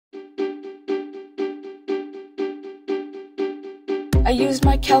I used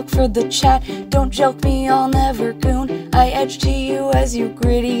my calc for the chat. Don't joke me, I'll never goon. I edged to you as you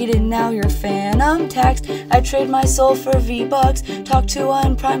grittied, and now you're phantom taxed. I trade my soul for V-Bucks. Talk to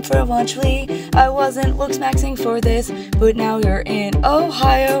one prime for monthly. I wasn't looks maxing for this, but now you're in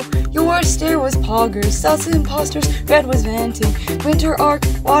Ohio. Your stare was poggers, sus imposters, red was venting. Winter arc,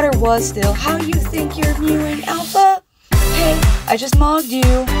 water was still. How you think you're mewing alpha? Hey, I just mogged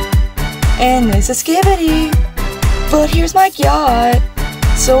you, and this is skibbity. But here's my yacht,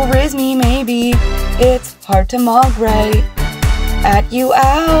 so Rizz me maybe. It's hard to mog right at you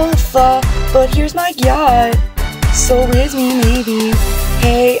alpha. But here's my yacht, so Rizz me maybe.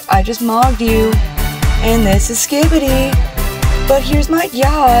 Hey, I just mogged you, and this is skibbity. But here's my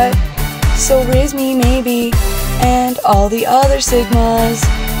yacht, so Rizz me maybe. And all the other sigmas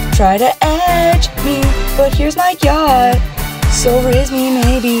try to edge me. But here's my yacht, so Rizz me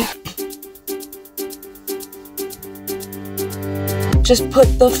maybe. Just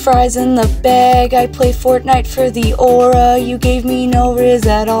put the fries in the bag. I play Fortnite for the aura. You gave me no Rizz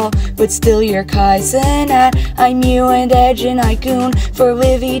at all, but still you're Kaizen at. I'm you and Edge and I goon for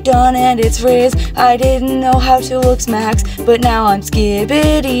Livy done and it's Rizz. I didn't know how to looks max, but now I'm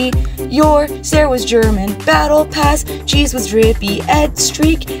skibbity. Your stare was German, battle pass, cheese was drippy, Ed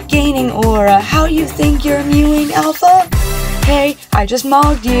streak, gaining aura. How you think you're mewing alpha? Hey, I just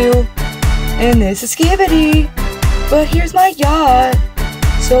mogged you, and this is skibbity. But here's my yacht,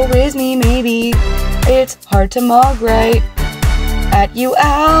 so Rizz me maybe. It's hard to mog right at you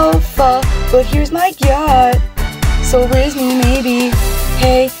alpha. But here's my yacht, so Rizz me maybe.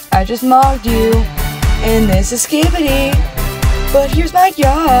 Hey, I just mogged you, and this is skibbity. But here's my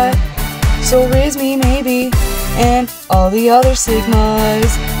yacht, so Rizz me maybe. And all the other sigmas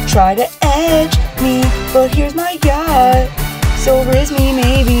try to edge me. But here's my yacht, so Rizz me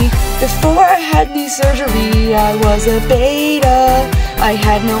maybe. Before I had knee surgery, I was a beta. I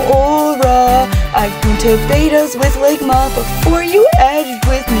had no aura. I grew to betas with ligma. Before you edged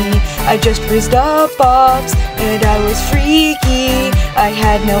with me, I just rizzed up bops, and I was freaky. I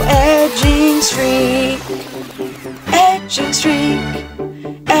had no edging streak. Edging streak.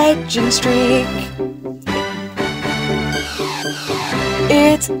 Edging streak.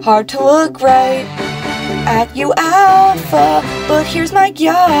 It's hard to look right at you alpha, but here's my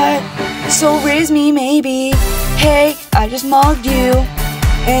yacht, so Rizz me maybe. Hey, I just mogged you,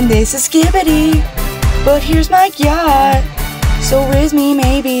 and this is skibbity. But here's my yacht, so Rizz me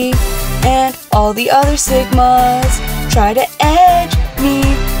maybe. And all the other sigmas try to edge me.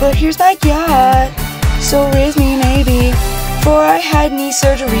 But here's my yacht, so Rizz me maybe. Before I had knee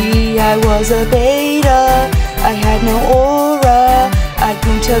surgery, I was a beta. I had no aura. I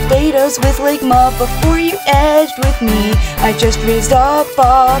grew to betas with ligma. Before you edged with me, I just rizzed up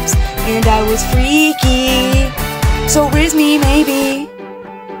bops, and I was freaky. So Rizz me maybe.